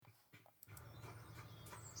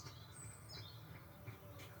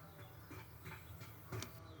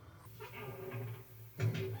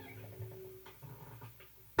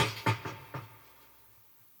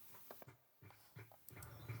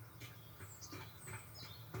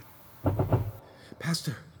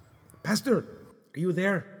Pastor, Pastor, are you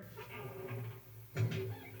there?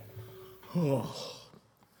 Oh,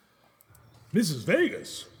 Mrs.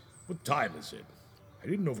 Vegas, what time is it? I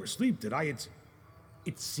didn't oversleep, did I?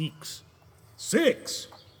 It's 6. 6?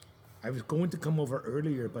 I was going to come over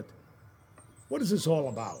earlier, but what is this all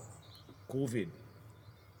about? COVID.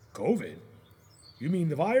 COVID? You mean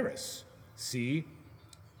the virus? See?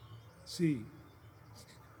 See?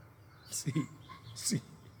 See? See?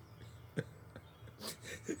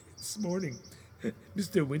 This morning,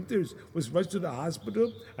 Mr. Winters was rushed to the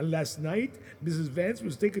hospital, and last night, Mrs. Vance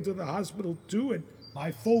was taken to the hospital too, and my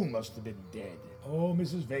phone must have been dead. Oh,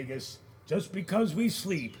 Mrs. Vegas, just because we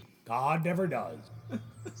sleep, God never does.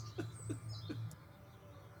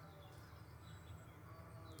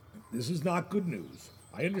 This is not good news.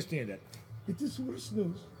 I understand that. It is worse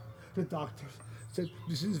news. The doctor said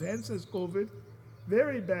Mrs. Vance has COVID.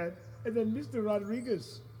 Very bad. And then Mr.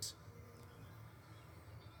 Rodriguez.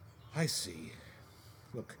 I see.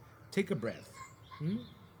 Look, take a breath.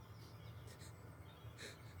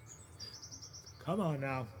 Come on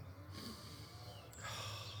now.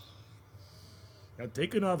 Now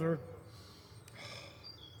take another.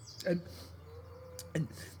 And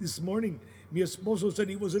this morning, mi esposo said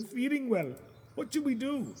he wasn't feeling well. What should we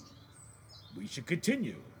do? We should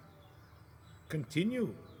continue.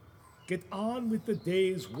 Continue. Get on with the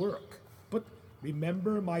day's work. But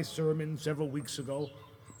remember my sermon several weeks ago?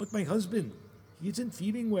 But my husband, he isn't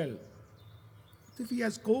feeling well. What if he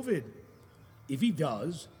has COVID? If he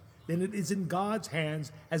does, then it is in God's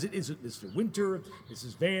hands as it is with Mr. Winter,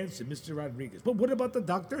 Mrs. Vance, and Mr. Rodriguez. But what about the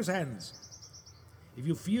doctor's hands? If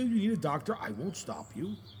you feel you need a doctor, I won't stop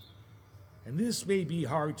you. And this may be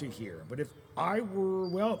hard to hear, but if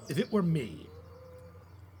it were me,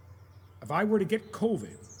 if I were to get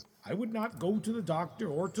COVID, I would not go to the doctor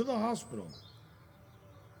or to the hospital.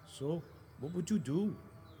 So, what would you do?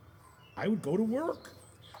 I would go to work.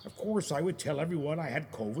 Of course, I would tell everyone I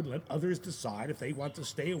had COVID, let others decide if they want to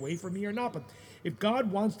stay away from me or not. But if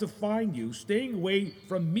God wants to find you, staying away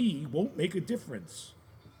from me won't make a difference.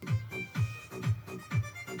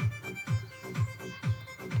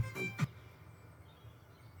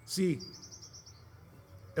 Sí.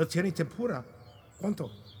 Él tiene tempura.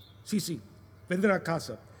 ¿Cuánto? Sí. Vendrá a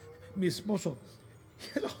casa. Mi esposo, he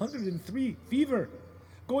had 103 fever.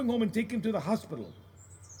 Going home and take him to the hospital.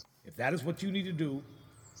 If that is what you need to do,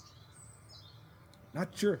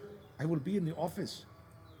 not sure I will be in the office.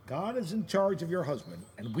 God is in charge of your husband,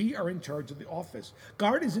 and we are in charge of the office.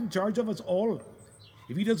 God is in charge of us all.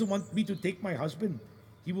 If he doesn't want me to take my husband,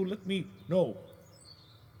 he will let me know.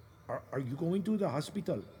 Are you going to the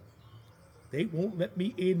hospital? They won't let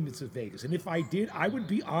me in, Mrs. Vegas, and if I did, I would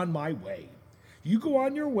be on my way. You go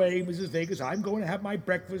on your way, Mrs. Vegas. I'm going to have my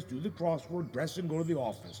breakfast, do the crossword, dress, and go to the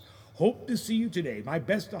office. Hope to see you today. My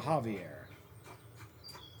best to Javier.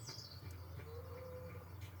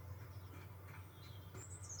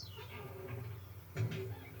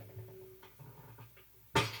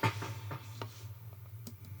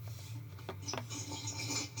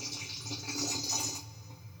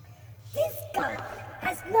 This guy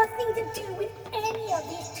has nothing to do with any of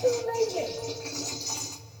these two-legged.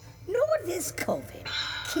 Nor this COVID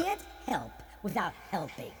can't help without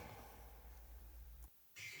helping.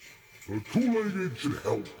 The two-legged should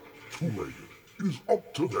help two-legged. It is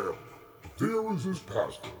up to them. But there is his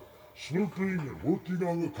pastor, slurping and working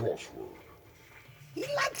on the crossword. He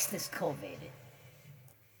likes this COVID.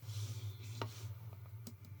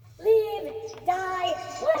 Live, die,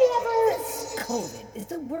 whatever. This COVID is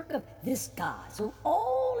the work of this God, so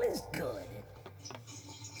all is good.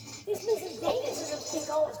 This Mrs. Vegas doesn't think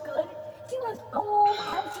all is good. She wants all the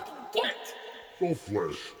help she can get. The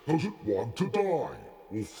flesh doesn't want to die.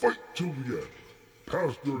 We'll fight till the end.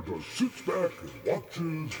 Pastor just sits back and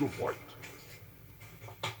watches the fight.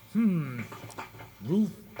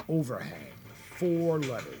 Roof overhang, 4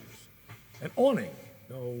 letters. An awning.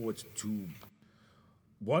 No, it's 2.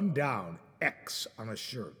 1 down, X on a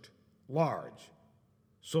shirt. Large.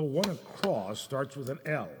 So 1 across starts with an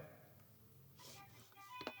L.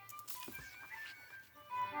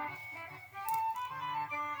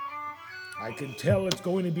 I can tell it's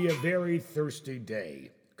going to be a very thirsty day.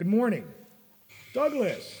 Good morning.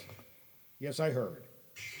 Douglas. Yes, I heard.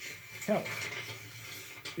 Help.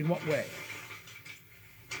 In what way?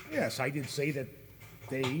 Yes, I did say that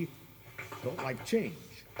they don't like change.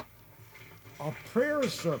 A prayer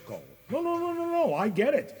circle. No, I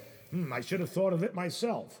get it. I should have thought of it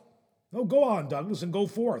myself. No, go on, Douglas, and go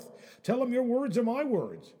forth. Tell them your words are my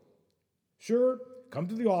words. Sure, come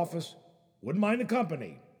to the office. Wouldn't mind the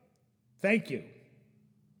company. Thank you.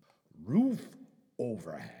 Roof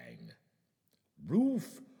overhang.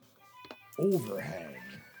 Roof overhang.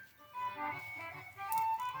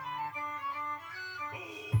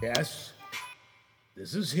 Yes,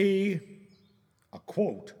 this is he. A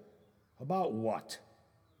quote. About what?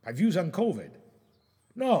 My views on COVID?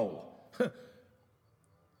 No.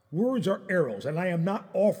 Words are arrows, and I am not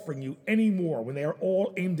offering you any more when they are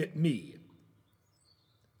all aimed at me.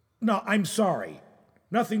 No, I'm sorry.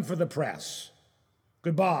 Nothing for the press.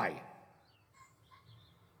 Goodbye.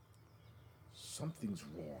 Something's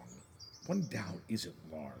wrong. One down isn't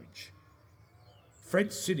large.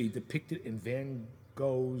 French City depicted in Van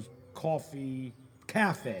Gogh's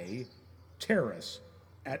cafe terrace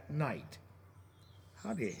at night.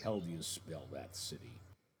 How the hell do you spell that city?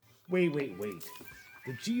 Wait.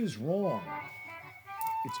 The G is wrong.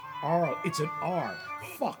 It's R. It's an R.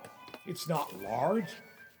 Fuck. It's not large.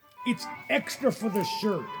 It's extra for the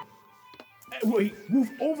shirt. Wait, roof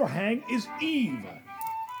overhang is Eve.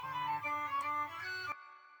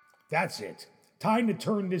 That's it. Time to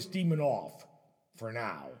turn this demon off. For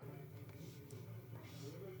now.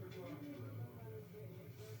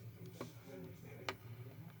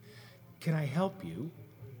 Can I help you?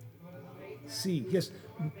 See, yes,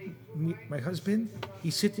 my husband,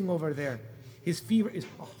 he's sitting over there. His fever is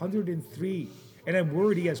 103, and I'm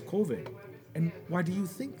worried he has COVID. And why do you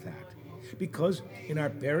think that? Because in our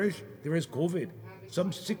parish, there is COVID.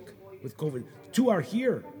 Some sick with COVID. 2 are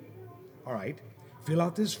here. All right, fill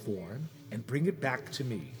out this form and bring it back to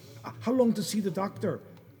me. How long to see the doctor?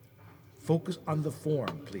 Focus on the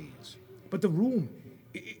form, please. But the room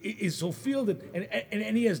is so filled,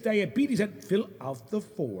 and he has diabetes. And fill out the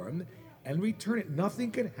form and return it.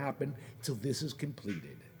 Nothing can happen till this is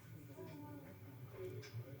completed.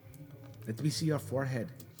 Let me see your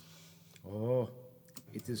forehead. Oh,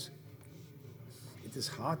 it is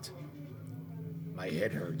hot. My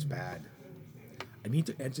head hurts bad. I need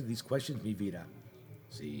to answer these questions, mi vida.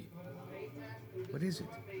 See? What is it?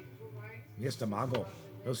 Mi estómago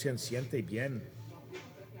no se siente bien.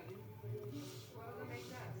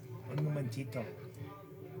 Un momentito.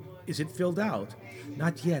 Is it filled out?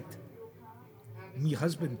 Not yet. My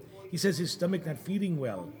husband, he says his stomach not feeling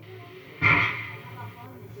well.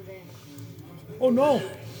 Oh no!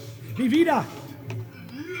 Mi vida!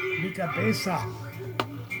 Mi cabeza!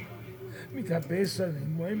 Mi cabeza,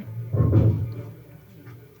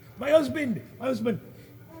 my husband!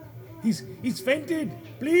 He's fainted!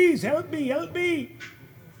 Please, help me!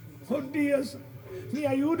 Oh, Dios! Mi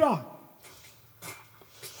ayuda!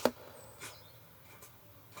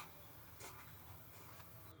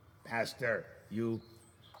 Pastor,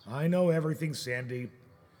 I know everything, Sandy.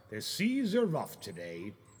 The seas are rough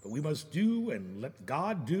today, but we must do and let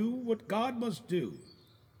God do what God must do.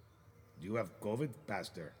 Do you have COVID,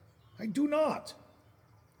 Pastor? I do not.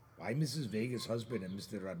 Why Mrs. Vega's husband and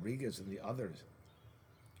Mr. Rodriguez and the others?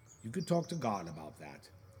 You could talk to God about that.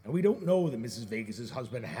 And we don't know that Mrs. Vegas'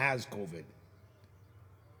 husband has COVID.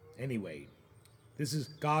 Anyway, this is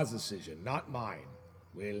God's decision, not mine.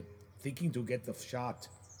 Well, thinking to get the shot.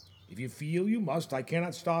 If you feel you must, I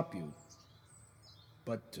cannot stop you.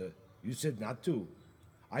 But you said not to.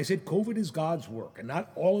 I said COVID is God's work, and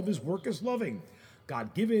not all of his work is loving.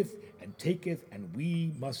 God giveth and taketh, and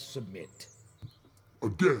we must submit.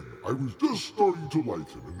 Again, I was just starting to like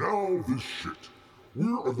him, and now this shit.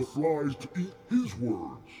 Where are the flies to eat his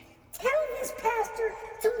words? Tell this pastor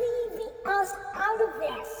to leave us out of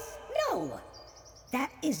this. No,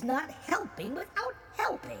 that is not helping without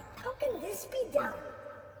helping. How can this be done?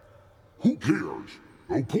 Who cares?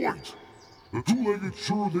 No point. The two-legged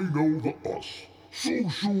sure they know the us. So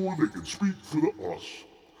sure they can speak for the us.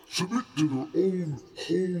 Submit to their own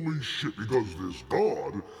holy shit because this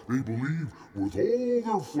God, they believe with all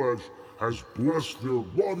their flesh, has blessed their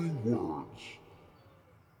rotting words.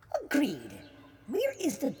 Agreed. Where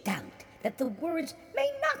is the doubt that the words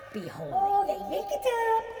may not be holy? Oh, they make it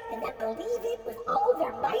up and then believe it with all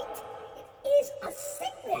their might. It is a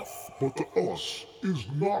sickness. But the us is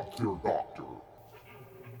not their doctor.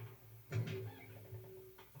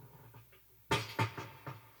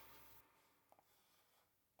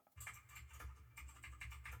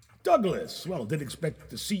 Douglas, well, didn't expect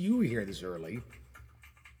to see you here this early.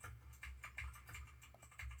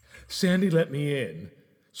 Sandy let me in.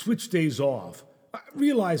 Switch days off. I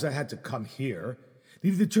realized I had to come here.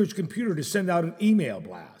 Needed the church computer to send out an email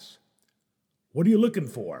blast. What are you looking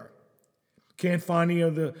for? Can't find any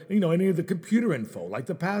of the computer info, like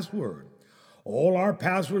the password. All our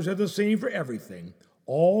passwords are the same for everything.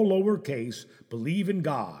 All lowercase, believe in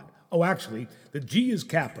God. Oh, actually, the G is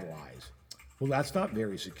capitalized. Well, that's not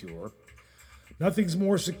very secure. Nothing's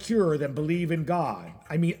more secure than believe in God.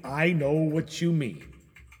 I mean, I know what you mean.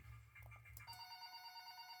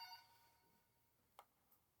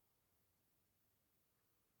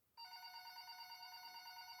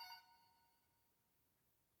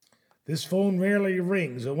 This phone rarely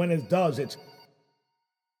rings, and when it does, it's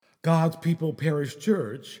God's People Parish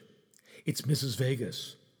Church. It's Mrs.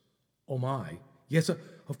 Vegas. Oh my. Yes,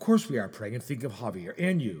 of course we are praying and think of Javier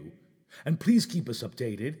and you. And please keep us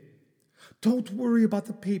updated. Don't worry about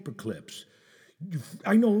the paper clips.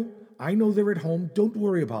 I know they're at home. Don't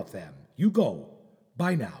worry about them. You go.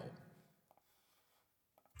 Bye now.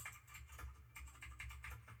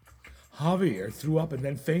 Javier threw up and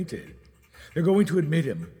then fainted. They're going to admit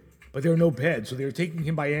him, but there are no beds, so they're taking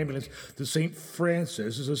him by ambulance to St.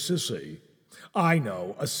 Francis of Assisi. I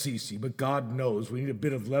know, Assisi, but God knows we need a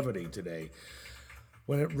bit of levity today.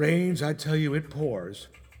 When it rains, I tell you, it pours.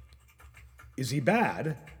 Is he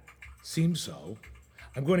bad? Seems so.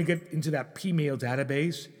 I'm going to get into that P-mail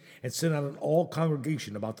database and send out an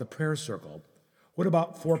all-congregation about the prayer circle. What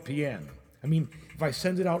about 4 p.m.? I mean, if I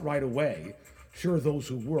send it out right away, sure those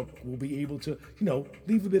who work will be able to,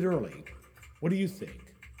 leave a bit early. What do you think?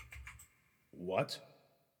 What?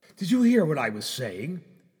 Did you hear what I was saying?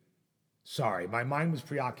 Sorry, my mind was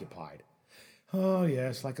preoccupied. Oh,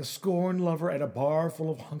 yes, like a scorned lover at a bar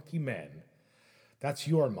full of hunky men. That's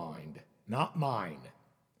your mind, not mine.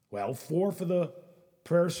 Well, 4 for the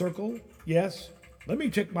prayer circle? Yes? Let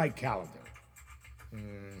me check my calendar.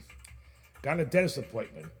 Got a dentist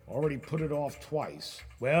appointment. Already put it off twice.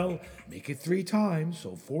 Well, make it 3 times,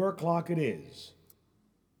 so 4 o'clock it is.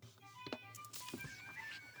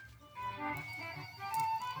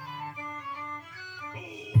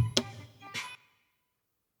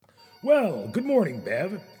 Well, good morning,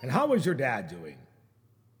 Bev. And how is your dad doing?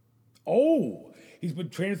 Oh, he's been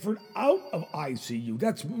transferred out of ICU.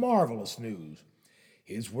 That's marvelous news.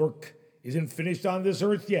 His work isn't finished on this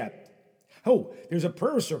earth yet. Oh, there's a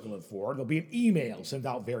prayer circle at 4. There'll be an email sent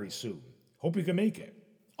out very soon. Hope you can make it.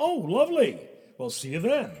 Oh, lovely. Well, see you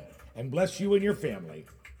then. And bless you and your family.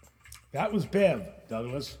 That was Bev,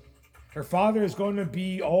 Douglas. Her father is going to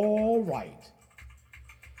be all right.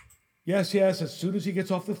 Yes, as soon as he gets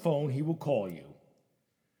off the phone, he will call you.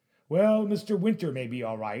 Well, Mr. Winter may be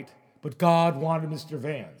all right, but God wanted Mr.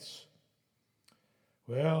 Vance.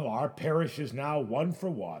 Well, our parish is now 1 for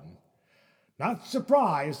 1. Not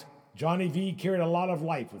surprised. Johnny V carried a lot of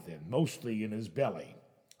life with him, mostly in his belly.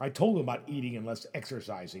 I told him about eating and less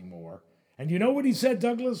exercising more. And you know what he said,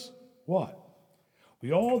 Douglas? What?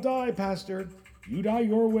 We all die, Pastor. You die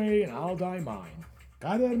your way and I'll die mine.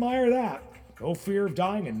 Gotta admire that. No fear of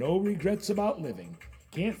dying and no regrets about living.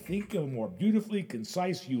 Can't think of a more beautifully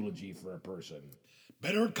concise eulogy for a person.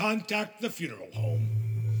 Better contact the funeral home.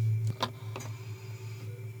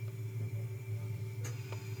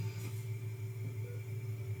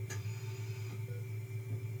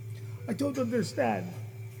 I don't understand.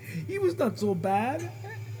 He was not so bad.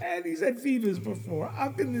 And he's had fevers before. How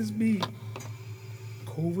can this be?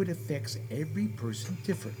 COVID affects every person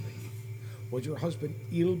differently. Was your husband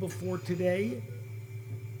ill before today?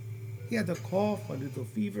 He had a cough, a little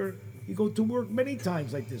fever. He go to work many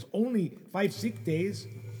times like this, only 5 sick days.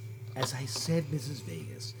 As I said, Mrs.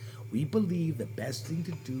 Vegas, we believe the best thing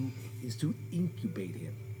to do is to incubate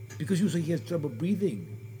him. Because usually he has trouble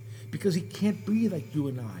breathing. Because he can't breathe like you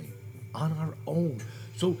and I, on our own.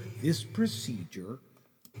 So this procedure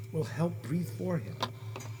will help breathe for him.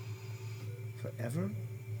 Forever?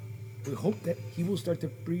 We hope that he will start to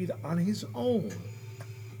breathe on his own.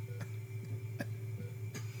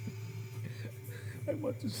 I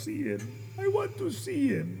want to see him. I want to see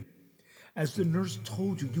him. As the nurse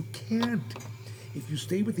told you, you can't. If you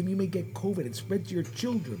stay with him, you may get COVID and spread to your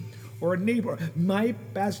children or a neighbor. My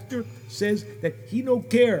pastor says that he no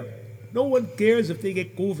care. No one cares if they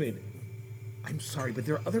get COVID. I'm sorry, but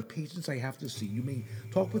there are other patients I have to see. You may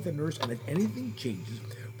talk with the nurse, and if anything changes,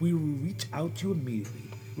 we will reach out to you immediately.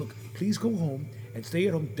 Look, please go home and stay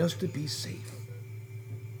at home just to be safe.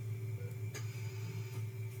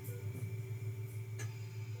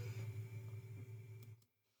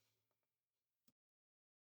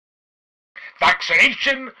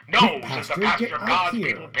 Vaccination? No, says the Pastor, pastor get of out God's here.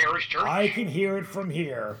 People Parish Church. I can hear it from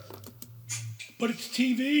here. But it's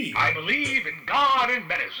TV. I believe in God and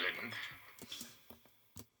medicine.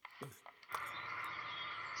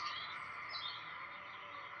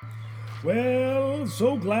 Well,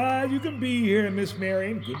 so glad you can be here, Miss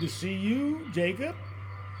Marion. Good to see you, Jacob.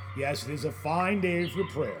 Yes, it is a fine day for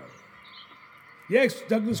prayer. Yes,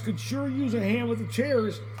 Douglas could sure use a hand with the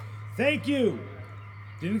chairs. Thank you.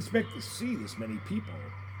 Didn't expect to see this many people.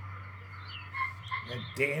 That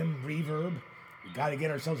damn reverb. We gotta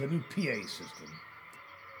get ourselves a new PA system.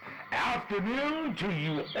 Afternoon to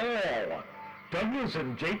you all. Douglas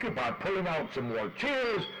and Jacob are pulling out some more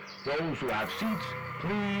chairs. Those who have seats,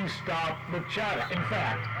 please stop the chatter. In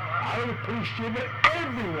fact, I appreciate that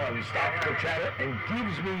everyone stops to chatter and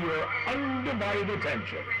gives me your undivided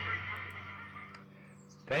attention.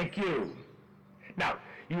 Thank you. Now,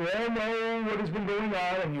 you all know what has been going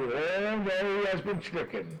on, and you all know he has been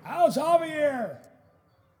stricken. How's Javier?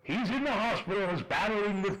 He's in the hospital and is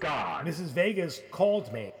battling with God. Mrs. Vegas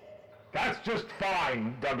called me. That's just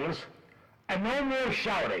fine, Douglas. And no more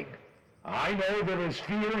shouting. I know there is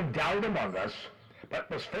fear and doubt among us, but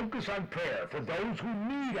must focus on prayer for those who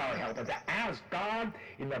need our help and to ask God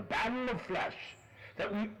in the battle of flesh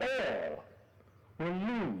that we all will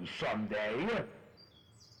lose someday.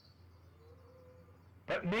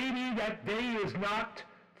 But maybe that day is not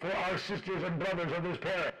for our sisters and brothers of this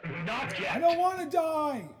parent. Not yet. I don't want to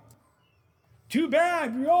die. Too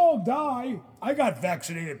bad, we all die. I got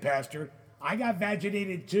vaccinated, Pastor. I got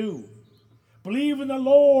vaccinated too. Believe in the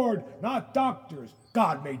Lord, not doctors.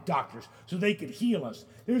 God made doctors so they could heal us.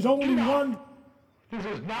 There's only one. This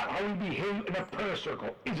is not how we behave in a prayer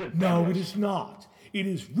circle, is it? No, Douglas? it is not. It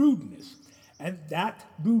is rudeness. And that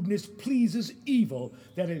rudeness pleases evil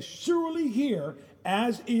that is surely here,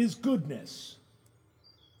 as is goodness.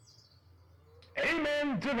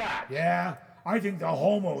 Amen to that. Yeah, I think the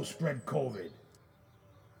homo spread COVID.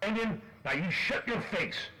 Brandon, now you shut your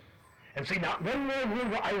face and say not one more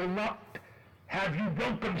word. I will not have you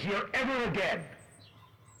welcome here ever again.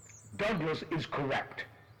 Douglas is correct.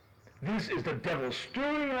 This is the devil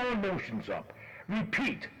stirring our emotions up.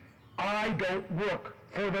 Repeat, I don't work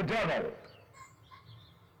for the devil.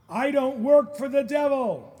 I don't work for the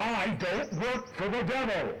devil. I don't work for the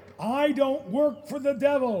devil. I don't work for the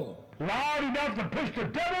devil. Loud enough to push the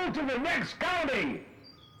devil to the next county.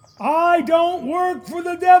 I don't work for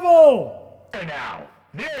the devil.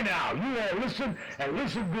 There now, you all listen and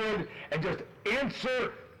listen good and just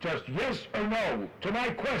answer just yes or no to my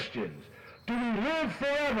questions. Do we live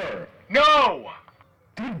forever? No!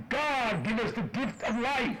 Did God give us the gift of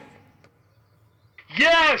life?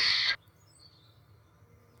 Yes!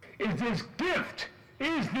 Is this gift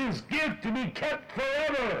to be kept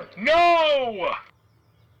forever? No!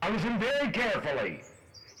 Now listen very carefully.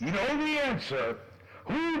 You know the answer.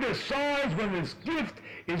 Who decides when this gift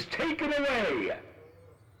is taken away?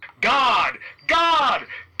 God! God!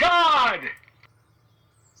 God!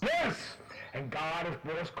 Yes! And God has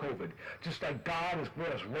brought us COVID, just like God has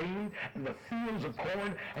brought us rain and the fields of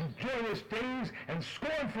corn and joyous days and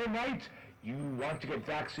scornful nights. You want to get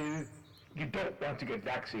vaccinated? You don't want to get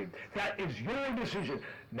vaccinated. That is your decision.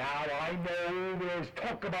 Now I know there's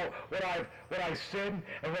talk about what I said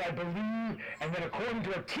and what I believe, and that according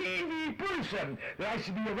to a TV person that I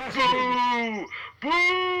should be arrested. Boo!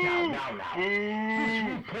 Boo! Now. This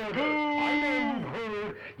reporter, I know you've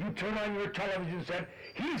heard, you turn on your television set,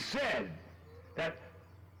 he said that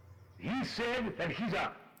he's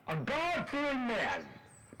a God-fearing man,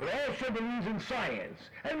 but also believes in science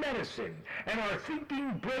and medicine and our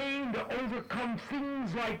thinking brain to overcome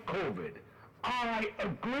things like COVID. I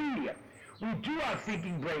agree. We do have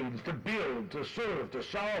thinking brains to build, to serve, to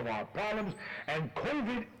solve our problems, and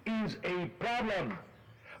COVID is a problem.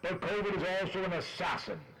 But COVID is also an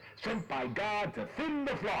assassin, sent by God to thin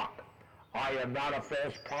the flock. I am not a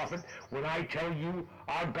false prophet when I tell you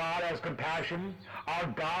our God has compassion, our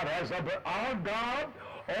God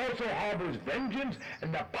also harbors vengeance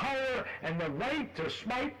and the power and the right to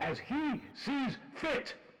smite as he sees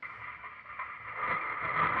fit.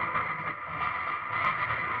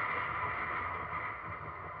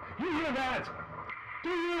 You hear that? Do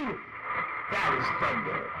you? That is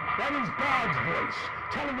thunder. That is God's voice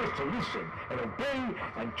telling us to listen and obey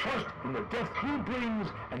and trust in the death he brings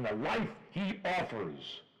and the life he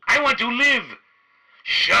offers. I want to live!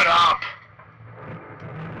 Shut up!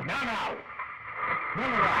 Now.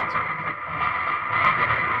 None of that.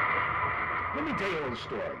 Let me tell you a little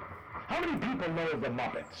story. How many people know of the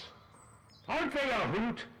Muppets? Aren't they a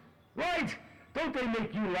hoot? Right? Don't they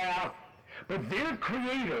make you laugh? But their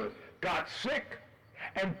creator got sick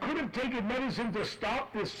and could have taken medicine to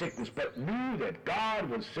stop this sickness, but knew that God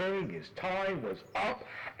was saying his time was up,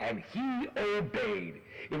 and he obeyed.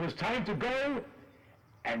 It was time to go,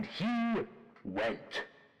 and he went.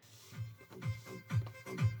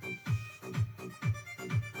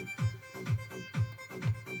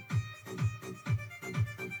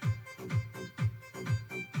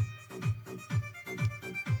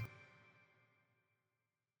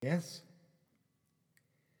 Yes?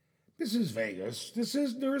 Mrs. Vegas, this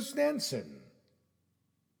is Nurse Nansen.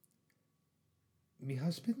 Me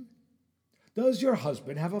husband? Does your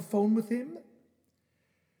husband have a phone with him?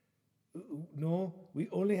 No, we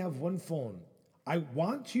only have one phone. I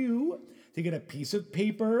want you to get a piece of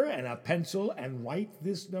paper and a pencil and write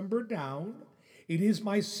this number down. It is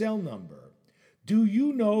my cell number. Do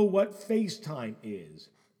you know what FaceTime is?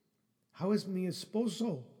 How is mi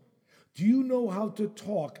esposo? Do you know how to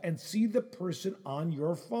talk and see the person on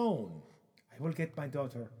your phone? I will get my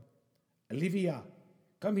daughter. Olivia,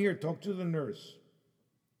 come here, talk to the nurse.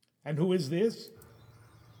 And who is this?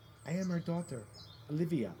 I am her daughter,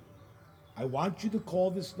 Olivia. I want you to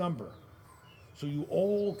call this number so you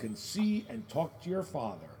all can see and talk to your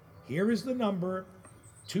father. Here is the number,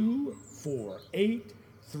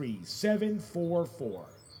 248-3744.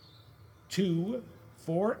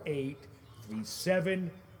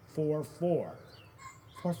 248-3744.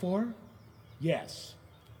 44? Yes.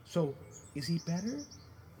 So, is he better?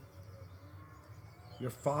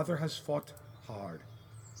 Your father has fought hard.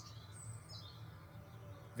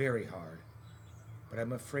 Very hard. But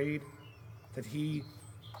I'm afraid that he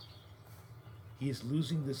is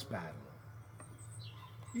losing this battle.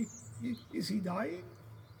 Is he dying?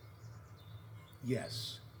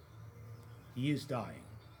 Yes, he is dying.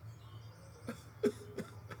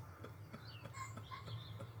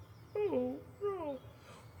 Oh, no.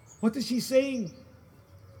 What is she saying?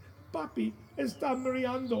 Papi está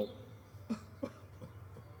muriendo.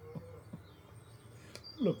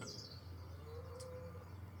 Look,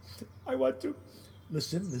 I want to...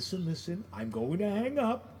 Listen. I'm going to hang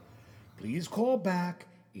up. Please call back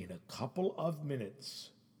in a couple of minutes.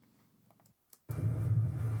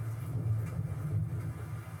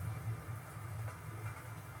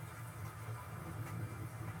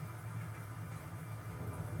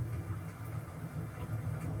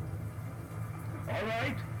 All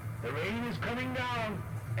right, the rain is coming down,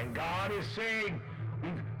 and God is saying,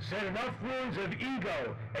 we've said enough words of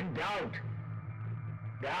ego and doubt.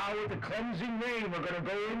 Now with the cleansing rain, we're going to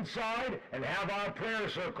go inside and have our prayer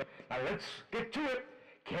circle. Now let's get to it.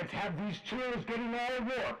 Can't have these chairs getting all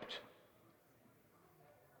warped.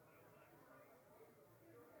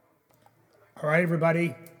 All right,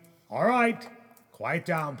 everybody. All right. Quiet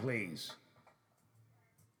down, please.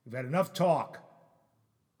 We've had enough talk.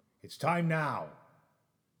 It's time now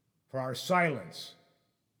for our silence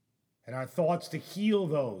and our thoughts to heal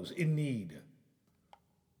those in need.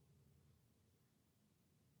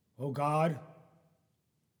 Oh God,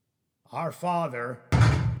 our Father,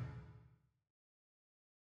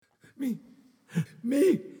 mi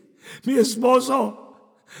esposo,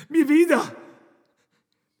 mi vida,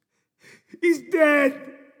 he's dead.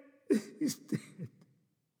 He's dead.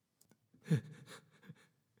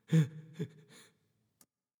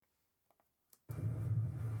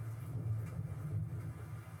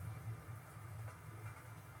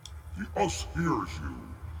 The us hears you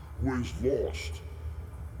who is lost,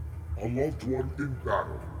 a loved one in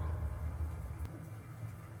battle.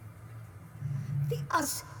 The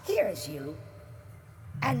us hears you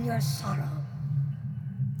and your sorrow.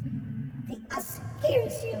 The us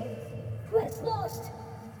hears you who has lost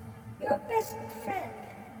your best friend.